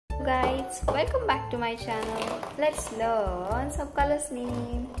Guys, welcome back to my channel. Let's learn some colors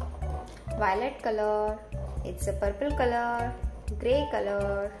name. Violet color, it's a purple color, grey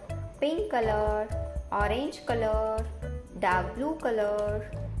color, pink color, orange color, dark blue color,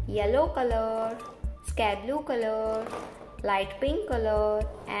 yellow color, sky blue color, light pink color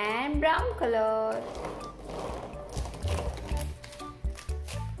and brown color.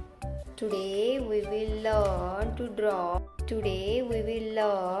 Today we will learn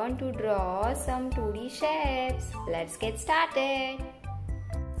to draw some 2D shapes. Let's get started.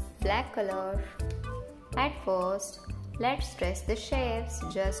 Black color. At first, let's trace the shapes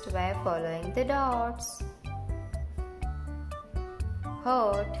just by following the dots.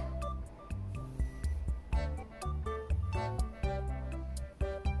 Heart.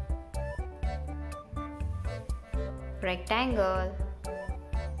 Rectangle.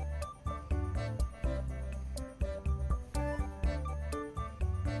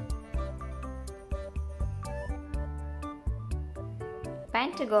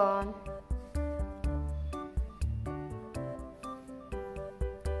 Pentagon.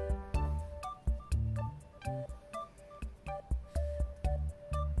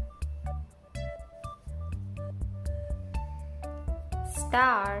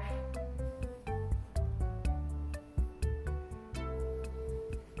 Star.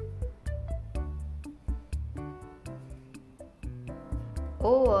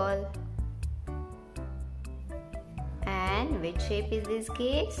 Oval. And which shape is this,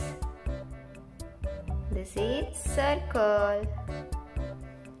 kids? This is circle.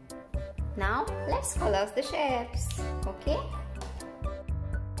 Now let's color the shapes. Okay?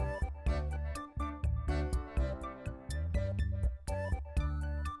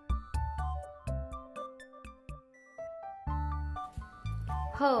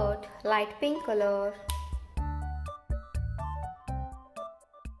 Heart, light pink color.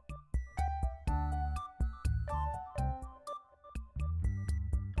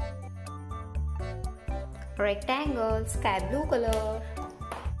 Rectangle, sky blue color.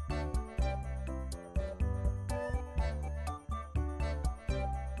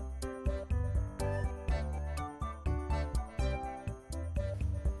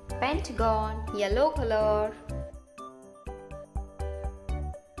 Pentagon, yellow color.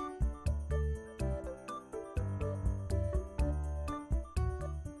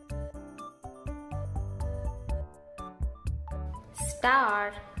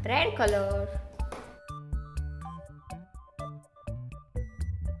 Star, red color.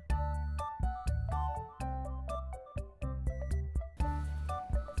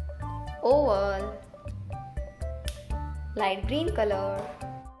 Oval, light green color.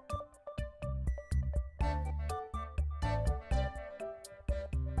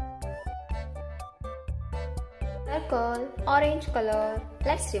 Circle, orange color.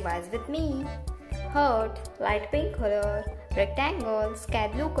 Let's revise with me. Heart, light pink color. Rectangle, sky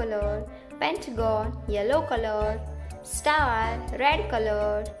blue color. Pentagon, yellow color. Star, red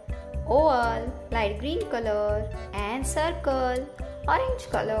color. Oval, light green color. And circle, orange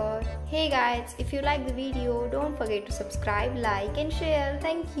color. Hey guys, if you like the video, don't forget to subscribe, like and share.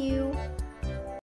 Thank you.